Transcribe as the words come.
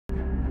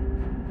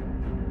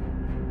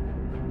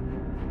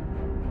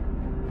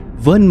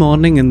One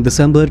morning in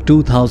December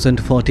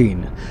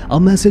 2014, a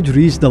message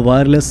reached the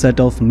wireless set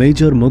of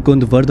Major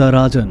Mukund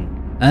Varadarajan,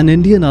 an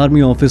Indian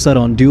Army officer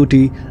on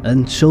duty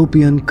in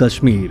Shopian,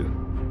 Kashmir.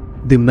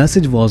 The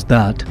message was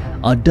that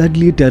a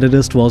deadly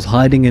terrorist was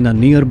hiding in a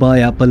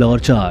nearby apple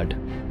orchard.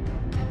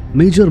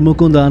 Major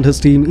Mukund and his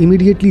team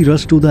immediately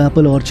rushed to the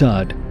apple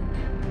orchard.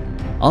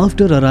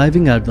 After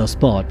arriving at the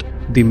spot,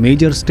 the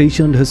Major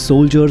stationed his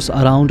soldiers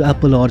around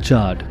apple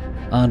orchard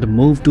and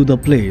moved to the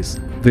place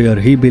where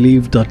he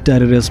believed the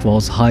terrorist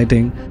was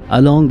hiding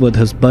along with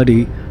his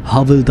buddy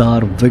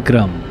Havildar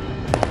Vikram.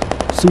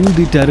 Soon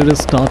the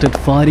terrorist started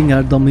firing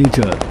at the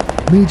Major.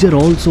 Major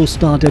also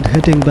started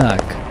hitting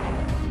back.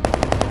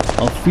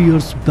 A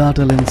fierce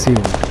battle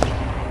ensued.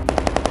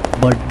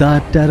 But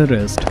that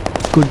terrorist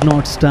could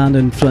not stand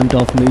in front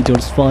of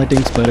Major's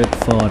fighting spirit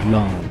for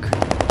long.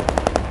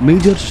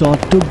 Major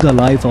shot took the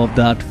life of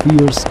that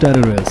fierce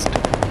terrorist,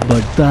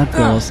 but that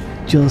was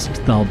just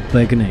the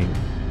beginning.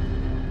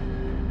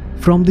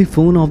 From the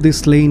phone of the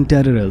slain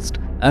terrorist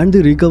and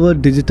the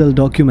recovered digital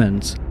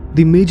documents,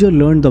 the Major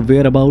learned the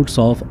whereabouts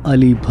of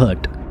Ali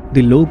Bhatt,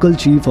 the local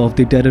chief of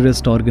the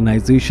terrorist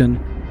organization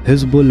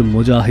Hizbul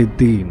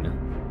Mujahideen.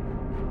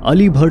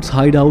 Ali Bhatt's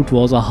hideout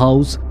was a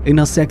house in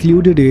a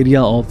secluded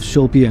area of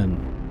Shopian.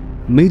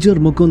 Major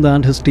Mukund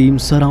and his team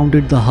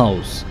surrounded the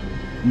house.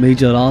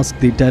 Major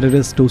asked the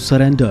terrorists to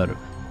surrender,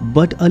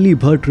 but Ali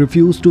Bhatt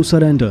refused to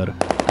surrender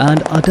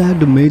and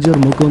attacked Major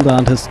Mukund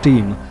and his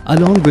team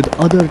along with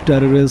other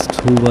terrorists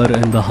who were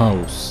in the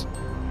house.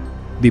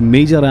 The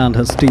Major and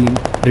his team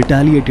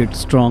retaliated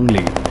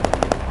strongly.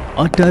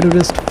 A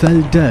terrorist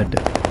fell dead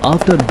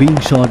after being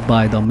shot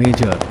by the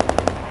Major.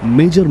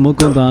 Major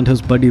Mukund and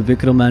his buddy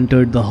Vikram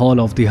entered the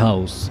hall of the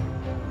house.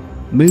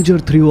 Major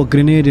threw a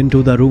grenade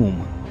into the room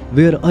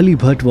where Ali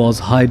Bhatt was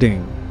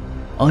hiding.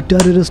 A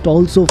terrorist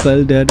also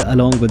fell dead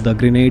along with the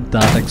grenade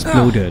that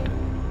exploded.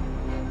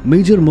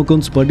 Major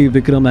Mukund's buddy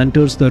Vikram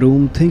enters the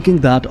room thinking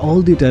that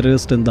all the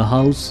terrorists in the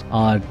house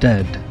are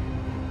dead.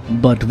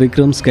 But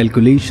Vikram's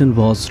calculation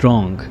was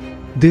wrong.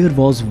 There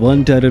was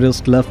one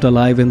terrorist left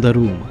alive in the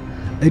room.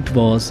 It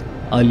was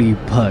Ali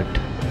Bhatt.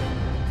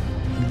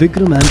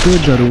 Vikram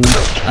entered the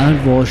room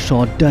and was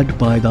shot dead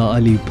by the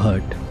Ali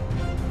Bhatt.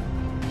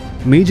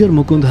 Major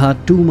Mukund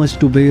had too much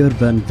to bear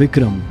when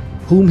Vikram,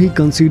 whom he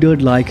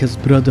considered like his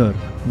brother,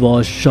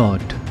 was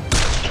shot.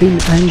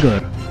 In anger,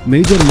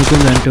 Major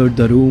Mukund entered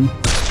the room,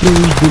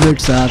 spraying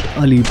bullets at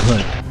Ali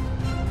Bhatt.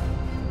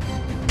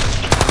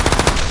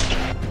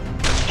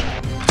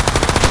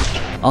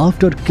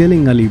 After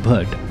killing Ali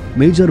Bhatt,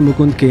 Major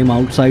Mukund came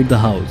outside the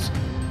house.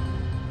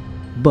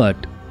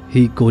 But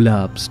he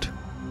collapsed.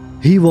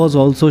 He was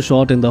also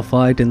shot in the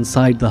fight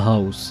inside the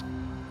house.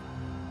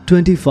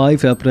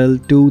 25 April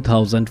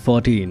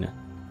 2014.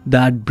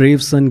 That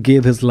brave son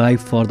gave his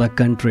life for the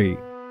country.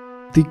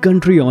 The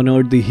country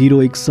honored the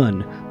heroic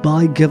son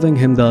by giving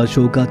him the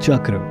Ashoka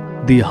Chakra,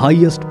 the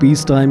highest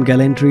peacetime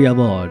gallantry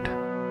award.